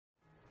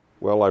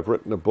Well, I've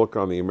written a book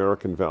on the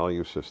American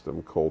value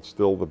system called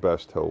Still the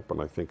Best Hope,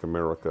 and I think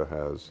America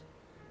has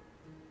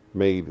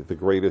made the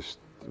greatest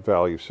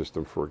value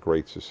system for a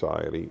great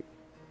society.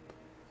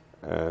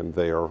 And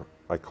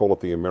I call it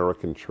the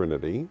American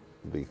Trinity,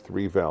 the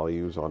three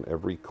values on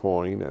every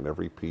coin and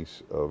every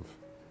piece of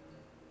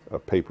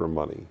paper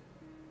money.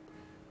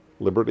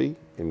 Liberty,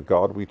 in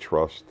God we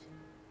trust,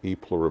 e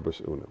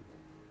pluribus unum.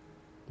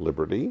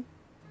 Liberty,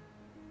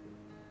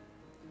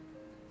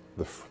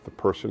 the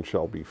person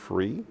shall be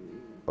free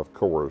of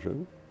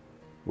coercion,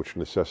 which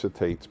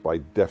necessitates by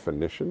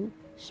definition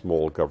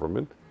small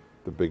government.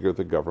 The bigger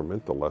the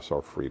government, the less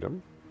our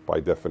freedom, by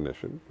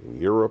definition, in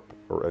Europe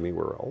or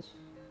anywhere else.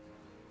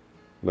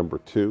 Number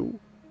two,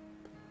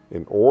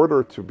 in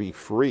order to be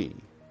free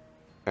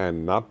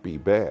and not be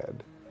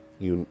bad,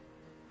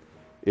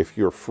 if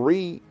you're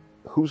free,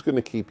 who's going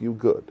to keep you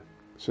good?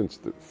 Since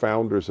the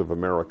founders of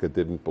America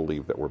didn't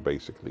believe that we're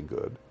basically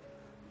good,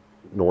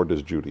 nor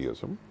does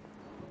Judaism.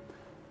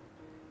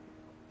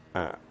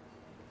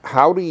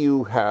 How do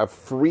you have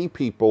free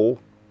people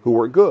who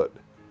are good?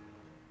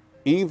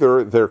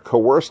 Either they're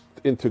coerced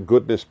into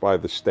goodness by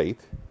the state,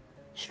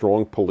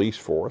 strong police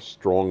force,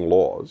 strong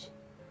laws,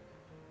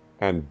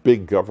 and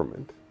big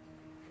government,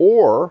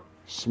 or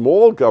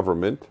small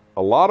government,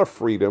 a lot of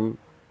freedom,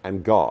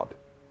 and God.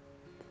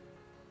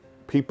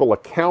 People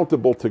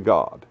accountable to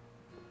God.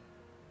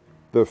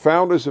 The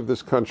founders of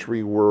this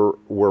country were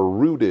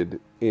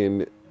rooted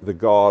in the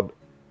God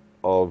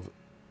of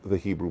the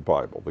Hebrew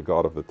Bible, the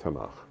God of the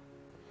Tanakh.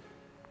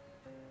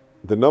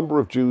 The number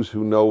of Jews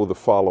who know the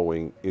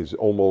following is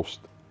the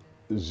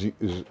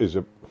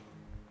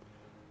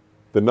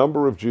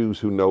number of Jews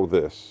who know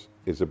this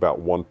is about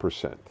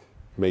 1%.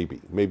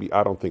 Maybe,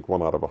 I don't think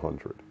 1 out of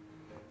 100.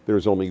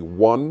 There's only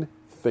one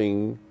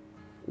thing,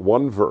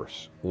 one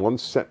verse, one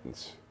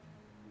sentence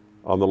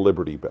on the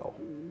Liberty Bell.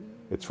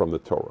 It's from the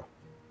Torah.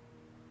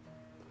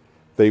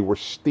 They were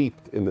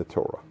steeped in the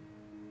Torah,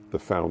 the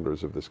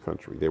founders of this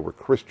country. They were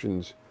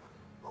Christians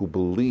who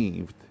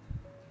believed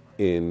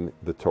in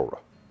the Torah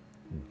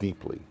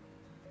deeply,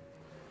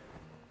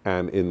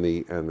 and in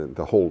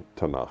the whole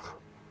Tanakh.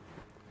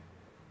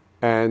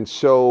 And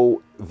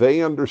so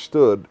they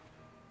understood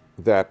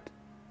that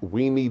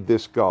we need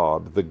this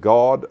God, the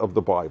God of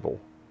the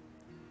Bible,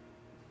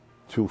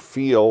 to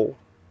feel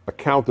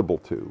accountable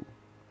to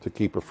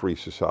keep a free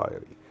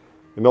society.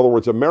 In other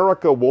words,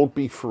 America won't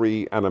be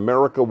free, and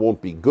America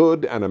won't be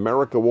good, and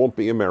America won't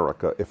be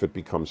America if it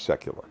becomes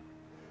secular.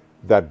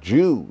 That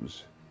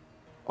Jews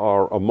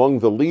are among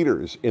the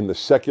leaders in the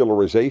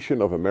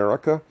secularization of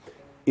America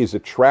is a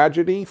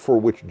tragedy for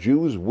which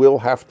Jews will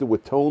have to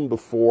atone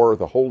before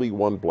the Holy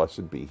One,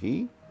 blessed be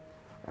He,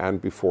 and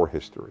before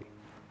history.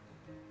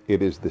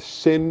 It is the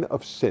sin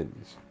of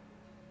sins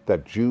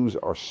that Jews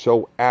are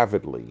so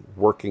avidly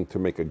working to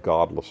make a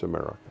godless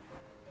America.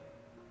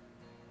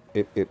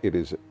 It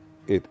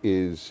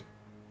is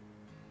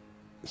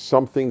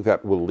something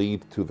that will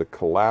lead to the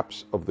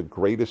collapse of the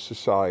greatest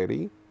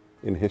society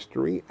in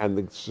history and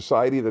the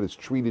society that has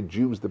treated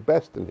Jews the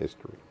best in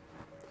history.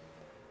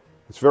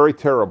 It's very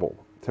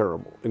terrible,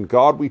 terrible. In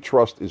God we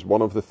trust is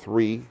one of the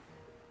three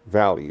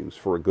values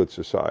for a good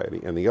society,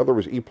 and the other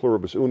is e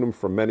pluribus unum,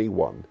 for many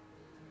one.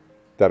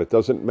 That it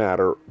doesn't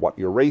matter what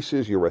your race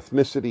is, your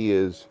ethnicity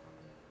is,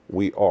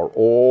 we are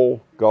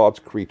all God's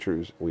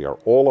creatures, we are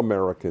all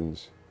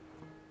Americans.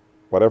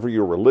 Whatever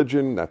your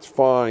religion, that's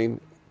fine.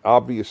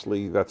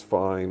 Obviously, that's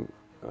fine.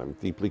 I'm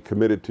deeply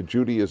committed to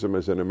Judaism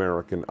as an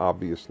American,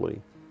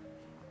 obviously.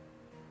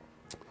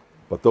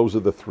 But those are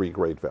the three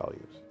great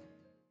values.